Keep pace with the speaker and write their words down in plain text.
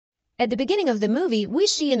At the beginning of the movie, we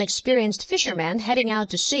see an experienced fisherman heading out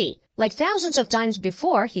to sea. Like thousands of times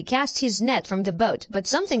before, he casts his net from the boat, but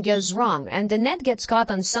something goes wrong and the net gets caught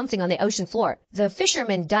on something on the ocean floor. The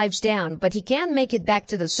fisherman dives down, but he can't make it back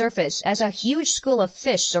to the surface as a huge school of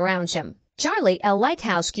fish surrounds him. Charlie, a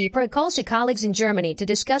lighthouse keeper, calls her colleagues in Germany to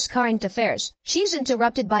discuss current affairs. She's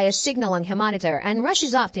interrupted by a signal on her monitor and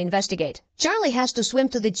rushes off to investigate. Charlie has to swim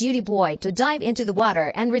to the duty boy to dive into the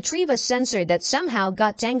water and retrieve a sensor that somehow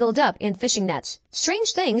got tangled up in fishing nets.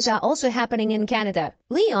 Strange things are also happening in Canada.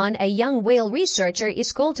 Leon, a young whale researcher,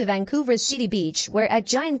 is called to Vancouver's City Beach, where a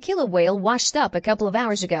giant killer whale washed up a couple of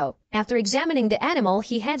hours ago. After examining the animal,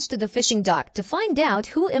 he heads to the fishing dock to find out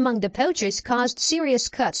who among the poachers caused serious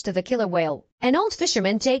cuts to the killer whale. An old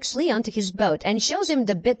fisherman takes Leon to his boat and shows him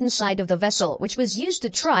the bitten side of the vessel, which was used to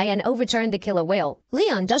try and overturn the killer whale.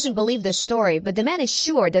 Leon doesn't believe the story, but the man is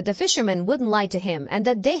sure that the fisherman wouldn't lie to him and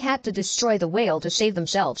that they had to destroy the whale to save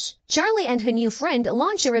themselves. Charlie and her new friend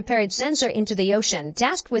launch a repaired sensor into the ocean,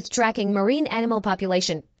 tasked with tracking marine animal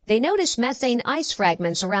population. They notice methane ice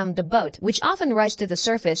fragments around the boat, which often rise to the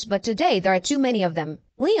surface, but today there are too many of them.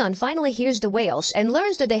 Leon finally hears the whales and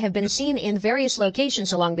learns that they have been seen in various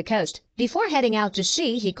locations along the coast. Before heading out to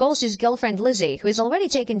sea, he calls his girlfriend Lizzie, who has already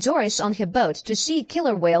taken tourists on her boat to see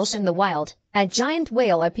killer whales in the wild. A giant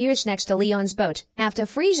whale appears next to Leon's boat. After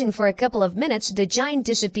freezing for a couple of minutes, the giant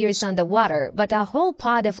disappears underwater, but a whole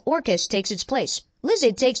pod of orcas takes its place.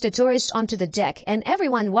 Lizzie takes the tourists onto the deck, and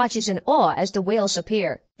everyone watches in awe as the whales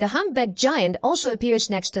appear. The humpback giant also appears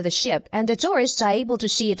next to the ship, and the tourists are able to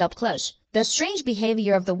see it up close. The strange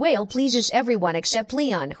behavior of the whale pleases everyone except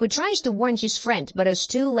Leon, who tries to warn his friend but is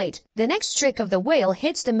too late. The next trick of the whale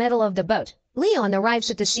hits the metal of the boat. Leon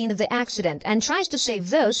arrives at the scene of the accident and tries to save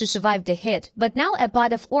those who survived the hit, but now a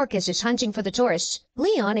pod of orcas is hunting for the tourists.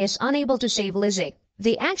 Leon is unable to save Lizzie.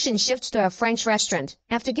 The action shifts to a French restaurant.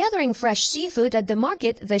 After gathering fresh seafood at the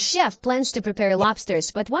market, the chef plans to prepare lobsters,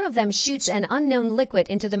 but one of them shoots an unknown liquid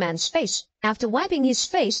into the man's face. After wiping his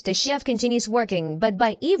face, the chef continues working, but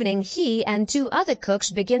by evening he and two other cooks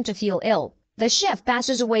begin to feel ill. The chef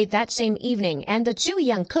passes away that same evening, and the two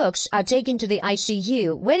young cooks are taken to the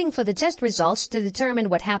ICU, waiting for the test results to determine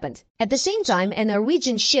what happened. At the same time, a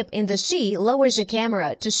Norwegian ship in the sea lowers a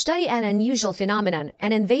camera to study an unusual phenomenon,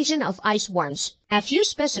 an invasion of ice worms. A few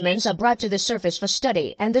specimens are brought to the surface for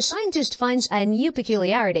study, and the scientist finds a new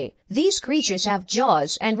peculiarity. These creatures have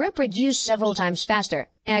jaws and reproduce several times faster.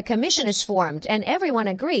 A commission is formed, and everyone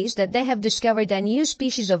agrees that they have discovered a new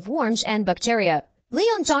species of worms and bacteria.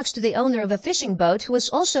 Leon talks to the owner of a fishing boat, who was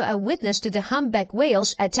also a witness to the humpback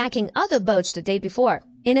whales attacking other boats the day before.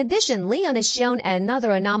 In addition, Leon is shown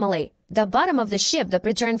another anomaly. The bottom of the ship that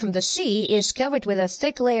returned from the sea is covered with a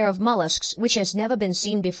thick layer of mollusks, which has never been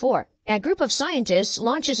seen before. A group of scientists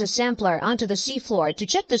launches a sampler onto the seafloor to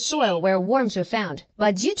check the soil where worms were found.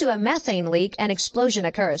 But due to a methane leak, an explosion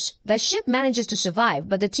occurs. The ship manages to survive,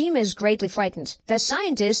 but the team is greatly frightened. The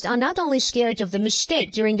scientists are not only scared of the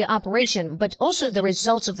mistake during the operation, but also the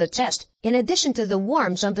results of the test. In addition to the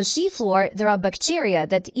worms on the seafloor, there are bacteria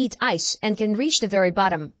that eat ice and can reach the very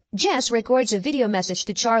bottom. Jess records a video message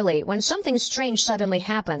to Charlie when something strange suddenly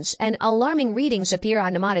happens and alarming readings appear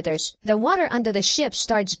on the monitors. The water under the ship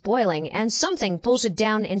starts boiling and something pulls it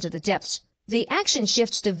down into the depths. The action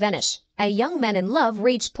shifts to Venice. A young man in love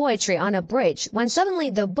reads poetry on a bridge when suddenly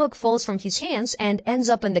the book falls from his hands and ends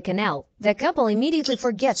up in the canal. The couple immediately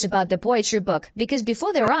forgets about the poetry book because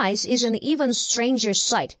before their eyes is an even stranger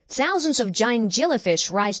sight. Thousands of giant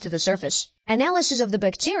jellyfish rise to the surface. Analysis of the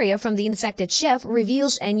bacteria from the infected chef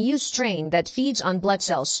reveals a new strain that feeds on blood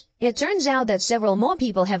cells. It turns out that several more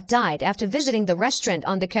people have died after visiting the restaurant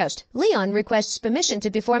on the coast. Leon requests permission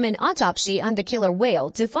to perform an autopsy on the killer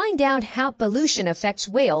whale to find out how pollution affects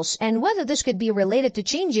whales and whether this could be related to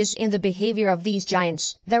changes in the behavior of these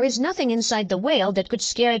giants. There is nothing inside the whale that could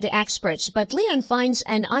scare the experts, but Leon finds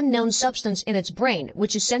an unknown substance in its brain,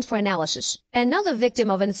 which is sent for analysis. Another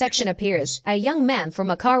victim of infection appears, a young man from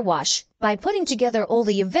a car wash. By putting together all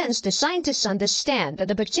the events, the scientists understand that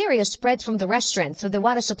the bacteria spread from the restaurant through the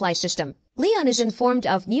water supply system. Leon is informed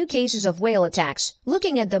of new cases of whale attacks.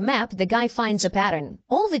 Looking at the map, the guy finds a pattern.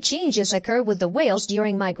 All the changes occur with the whales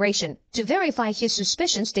during migration. To verify his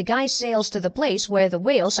suspicions, the guy sails to the place where the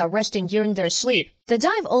whales are resting during their sleep. The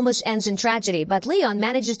dive almost ends in tragedy, but Leon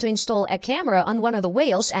manages to install a camera on one of the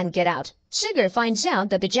whales and get out. Sigurd finds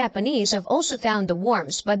out that the Japanese have also found the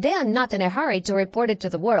worms, but they are not in a hurry to report it to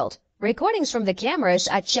the world. Recordings from the cameras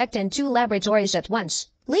are checked in 2 laboratories at once.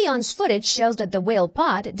 Leon's footage shows that the whale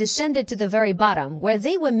pod descended to the very bottom, where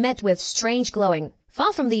they were met with strange glowing.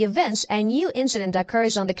 Far from the events, a new incident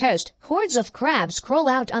occurs on the coast. Hordes of crabs crawl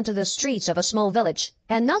out onto the streets of a small village.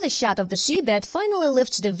 Another shot of the seabed finally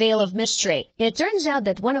lifts the veil of mystery. It turns out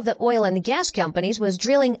that one of the oil and gas companies was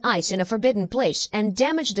drilling ice in a forbidden place and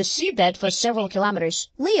damaged the seabed for several kilometers.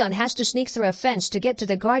 Leon has to sneak through a fence to get to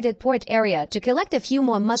the guarded port area to collect a few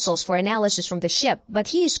more mussels for analysis from the ship, but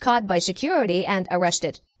he is caught by security and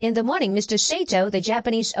arrested. In the morning, Mr. Sato, the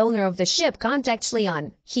Japanese owner of the ship, contacts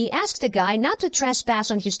Leon. He asks the guy not to trespass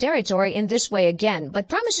on his territory in this way again, but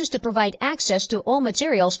promises to provide access to all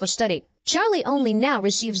materials for study. Charlie only now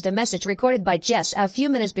receives the message recorded by Jess a few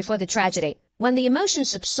minutes before the tragedy. When the emotions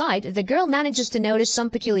subside, the girl manages to notice some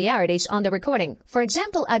peculiarities on the recording. For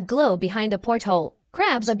example, a glow behind the porthole.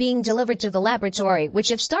 Crabs are being delivered to the laboratory, which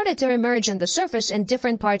have started to emerge on the surface in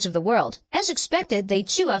different parts of the world. As expected, they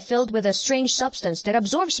too are filled with a strange substance that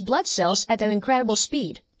absorbs blood cells at an incredible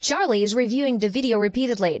speed. Charlie is reviewing the video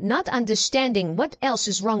repeatedly, not understanding what else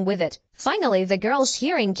is wrong with it. Finally, the girl's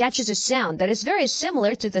hearing catches a sound that is very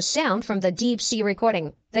similar to the sound from the deep-sea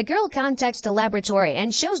recording. The girl contacts the laboratory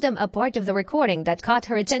and shows them a part of the recording that caught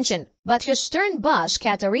her attention. But her stern boss,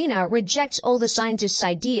 Katarina, rejects all the scientists'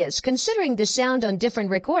 ideas, considering the sound on different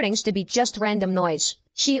recordings to be just random noise.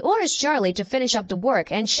 She orders Charlie to finish up the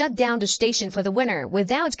work and shut down the station for the winter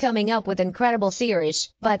without coming up with incredible theories.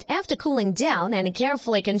 But after cooling down and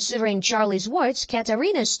carefully considering Charlie's words,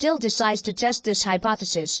 Katarina still decides to test this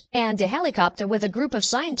hypothesis. And a helicopter with a group of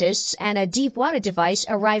scientists and a deep water device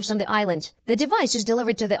arrives on the island. The device is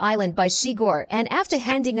delivered to the island by Sigor, and after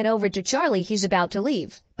handing it over to Charlie, he's about to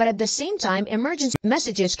leave. But at the same time, emergency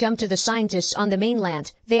messages come to the scientists on the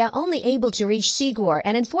mainland. They are only able to reach Sigor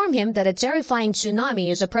and inform him that a terrifying tsunami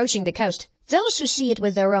is approaching the coast. Those who see it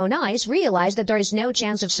with their own eyes realize that there is no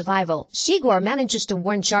chance of survival. Sigor manages to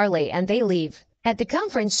warn Charlie and they leave. At the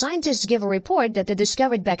conference, scientists give a report that the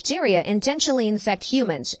discovered bacteria intentionally infect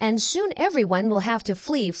humans, and soon everyone will have to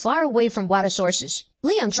flee far away from water sources.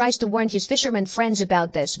 Leon tries to warn his fishermen friends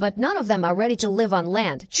about this, but none of them are ready to live on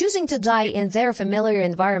land, choosing to die in their familiar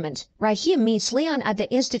environment. Rahim meets Leon at the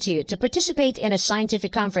Institute to participate in a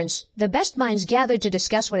scientific conference. The best minds gather to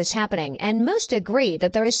discuss what is happening, and most agree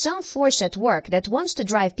that there is some force at work that wants to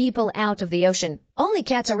drive people out of the ocean. Only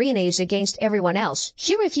Katarina is against everyone else.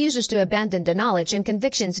 She refuses to abandon the knowledge and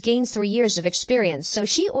convictions gained through years of experience, so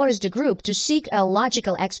she orders the group to seek a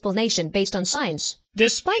logical explanation based on science.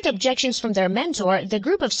 Despite objections from their mentor, the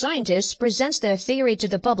group of scientists presents their theory to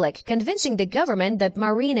the public, convincing the government that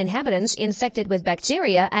marine inhabitants infected with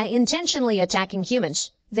bacteria are intentionally attacking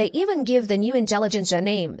humans. They even give the new intelligence a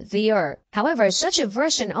name, the Ur. However, such a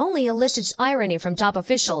version only elicits irony from top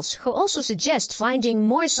officials, who also suggest finding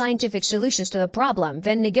more scientific solutions to the problem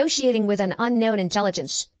than negotiating with an unknown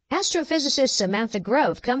intelligence. Astrophysicist Samantha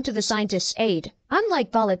Grove comes to the scientists' aid.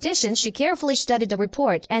 Unlike politicians, she carefully studied the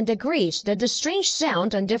report and agrees that the strange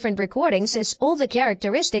sound on different recordings is all the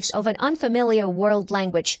characteristics of an unfamiliar world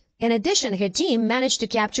language. In addition, her team managed to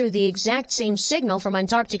capture the exact same signal from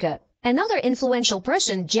Antarctica. Another influential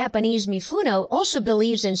person, Japanese Mifuno, also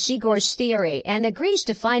believes in Sigor's theory and agrees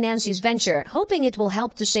to finance his venture, hoping it will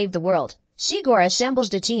help to save the world. Sigor assembles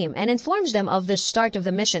the team and informs them of the start of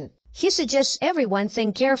the mission. He suggests everyone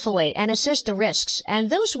think carefully and assess the risks, and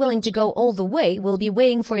those willing to go all the way will be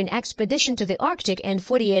waiting for an expedition to the Arctic in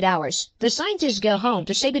 48 hours. The scientists go home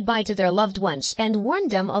to say goodbye to their loved ones and warn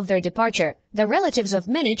them of their departure. The relatives of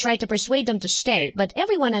many try to persuade them to stay, but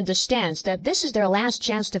everyone understands that this is their last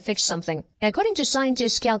chance to fix something. According to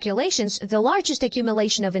scientists' calculations, the largest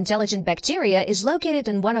accumulation of intelligent bacteria is located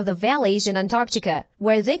in one of the valleys in Antarctica,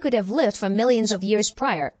 where they could have lived for millions of years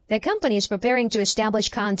prior. The company is preparing to establish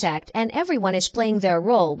contact, and everyone is playing their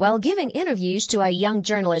role while giving interviews to a young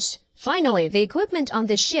journalist. Finally, the equipment on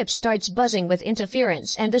the ship starts buzzing with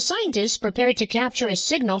interference, and the scientists prepare to capture a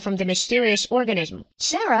signal from the mysterious organism.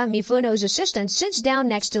 Sarah, Mifuno's assistant, sits down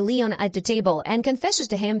next to Leon at the table and confesses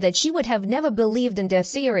to him that she would have never believed in their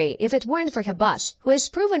theory if it weren't for her boss, who has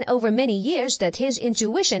proven over many years that his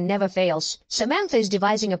intuition never fails. Samantha is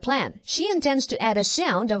devising a plan. She intends to add a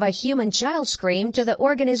sound of a human child scream to the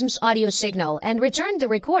organism's audio signal and return the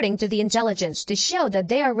recording to the intelligence to show that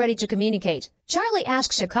they are ready to communicate. Charlie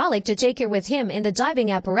asks a colleague to take her with him in the diving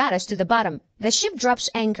apparatus to the bottom. The ship drops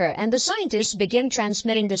anchor and the scientists begin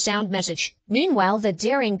transmitting the sound message. Meanwhile, the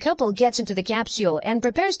daring couple gets into the capsule and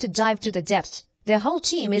prepares to dive to the depths. The whole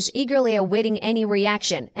team is eagerly awaiting any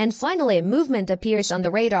reaction, and finally movement appears on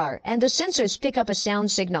the radar and the sensors pick up a sound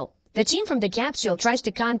signal. The team from the capsule tries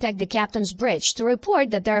to contact the captain's bridge to report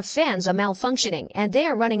that their fans are malfunctioning and they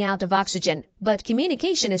are running out of oxygen, but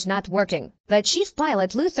communication is not working. The chief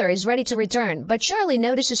pilot Luther is ready to return, but Charlie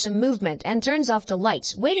notices some movement and turns off the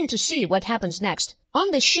lights, waiting to see what happens next. On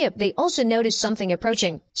the ship, they also notice something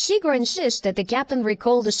approaching. Sigurd insists that the captain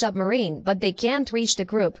recall the submarine, but they can't reach the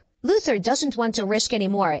group. Luther doesn't want to risk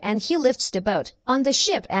anymore, and he lifts the boat. On the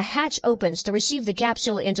ship, a hatch opens to receive the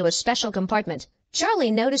capsule into a special compartment.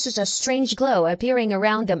 Charlie notices a strange glow appearing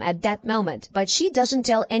around them at that moment, but she doesn't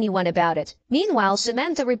tell anyone about it. Meanwhile,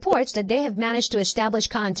 Samantha reports that they have managed to establish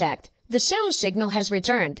contact. The sound signal has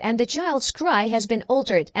returned, and the child's cry has been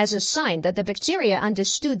altered as a sign that the bacteria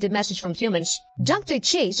understood the message from humans. Dr.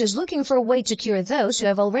 Chase is looking for a way to cure those who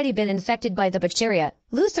have already been infected by the bacteria.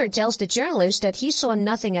 Luther tells the journalist that he saw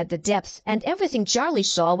nothing at the depth, and everything Charlie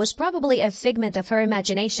saw was probably a figment of her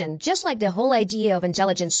imagination, just like the whole idea of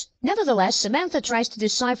intelligence. Nevertheless, Samantha tries to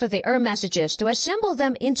decipher the messages to assemble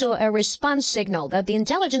them into a response signal that the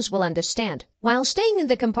intelligence will understand. While staying in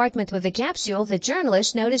the compartment with the capsule, the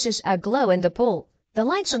journalist notices a glow in the pool. The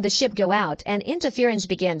lights on the ship go out and interference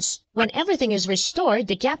begins. When everything is restored,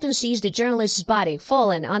 the captain sees the journalist's body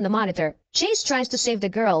fallen on the monitor. Chase tries to save the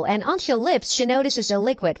girl, and on her lips she notices a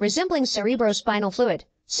liquid resembling cerebrospinal fluid.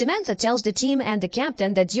 Samantha tells the team and the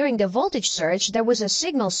captain that during the voltage surge there was a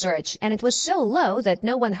signal surge, and it was so low that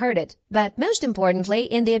no one heard it. But most importantly,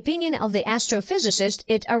 in the opinion of the astrophysicist,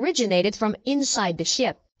 it originated from inside the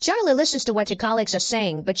ship. Charlie listens to what her colleagues are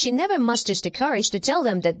saying, but she never musters the courage to tell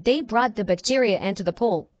them that they brought the bacteria into the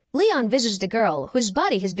pool. Leon visits the girl, whose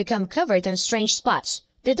body has become covered in strange spots.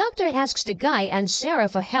 The doctor asks the guy and Sarah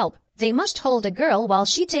for help. They must hold the girl while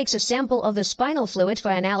she takes a sample of the spinal fluid for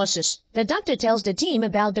analysis. The doctor tells the team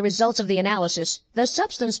about the results of the analysis. The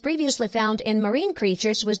substance previously found in marine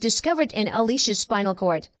creatures was discovered in Alicia's spinal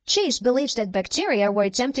cord. Chase believes that bacteria were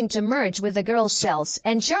attempting to merge with the girl's cells,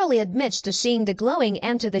 and Charlie admits to seeing the glowing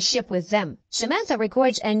enter the ship with them. Samantha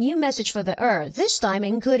records a new message for the this time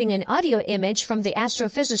including an audio image from the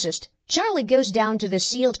astrophysicist. Charlie goes down to the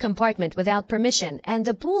sealed compartment without permission, and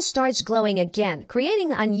the pool starts glowing again,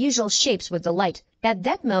 creating unusual shapes with the light. At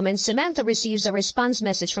that moment, Samantha receives a response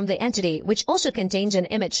message from the entity, which also contains an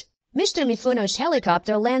image. Mr. Mifuno's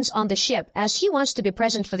helicopter lands on the ship as he wants to be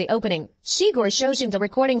present for the opening. Sigurd shows him the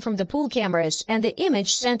recording from the pool cameras and the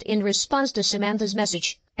image sent in response to Samantha's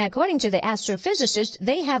message. According to the astrophysicist,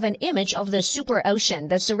 they have an image of the super ocean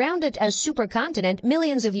that surrounded a supercontinent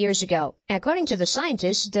millions of years ago. According to the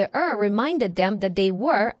scientists, the reminded them that they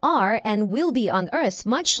were, are, and will be on Earth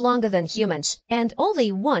much longer than humans, and all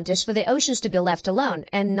they want is for the oceans to be left alone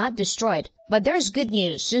and not destroyed. But there's good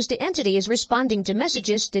news. Since the entity is responding to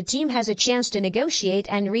messages, the team has a chance to negotiate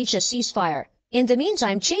and reach a ceasefire. In the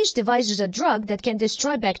meantime, Chase devises a drug that can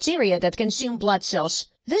destroy bacteria that consume blood cells.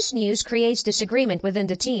 This news creates disagreement within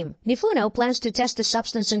the team. Mifuno plans to test the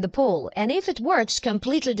substance in the pool, and if it works,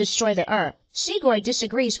 completely destroy the Sigurd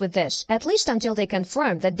disagrees with this, at least until they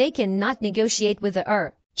confirm that they cannot negotiate with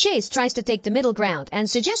the Chase tries to take the middle ground and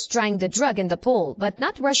suggests trying the drug in the pool, but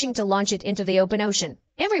not rushing to launch it into the open ocean.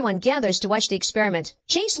 Everyone gathers to watch the experiment.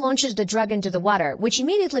 Chase launches the drug into the water, which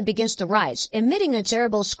immediately begins to rise, emitting a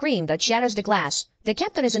terrible scream that shatters the glass. The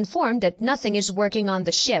captain is informed that nothing is working on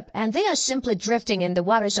the ship, and they are simply drifting in the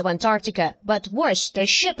waters of Antarctica. But worse, the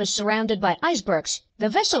ship is surrounded by icebergs. The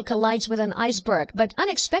vessel collides with an iceberg, but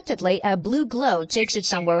unexpectedly a blue glow takes it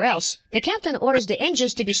somewhere else. The captain orders the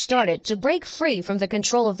engines to be started to break free from the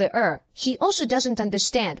control of the He also doesn't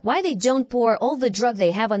understand why they don't pour all the drug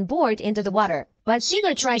they have on board into the water. But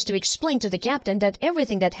Sigurd tries to explain to the captain that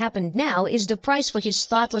everything that happened now is the price for his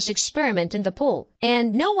thoughtless experiment in the pool,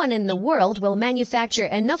 and no one in the world will manufacture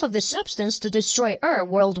enough of the substance to destroy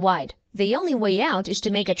worldwide. The only way out is to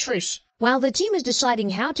make a truce. While the team is deciding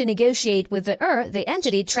how to negotiate with the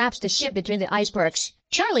entity traps the ship between the icebergs.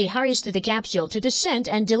 Charlie hurries to the capsule to descend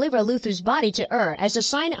and deliver Luther's body to as a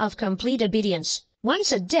sign of complete obedience.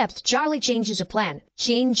 Once at depth, Charlie changes a plan.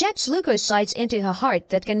 She injects leukocytes into her heart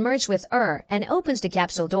that can merge with and opens the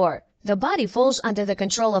capsule door. The body falls under the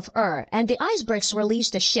control of and the icebergs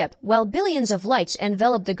release the ship, while billions of lights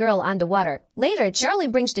envelop the girl underwater. Later, Charlie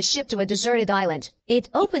brings the ship to a deserted island. It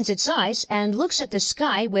opens its eyes and looks at the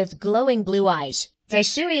sky with glowing blue eyes. The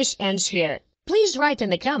series ends here. Please write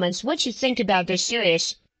in the comments what you think about this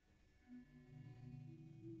series.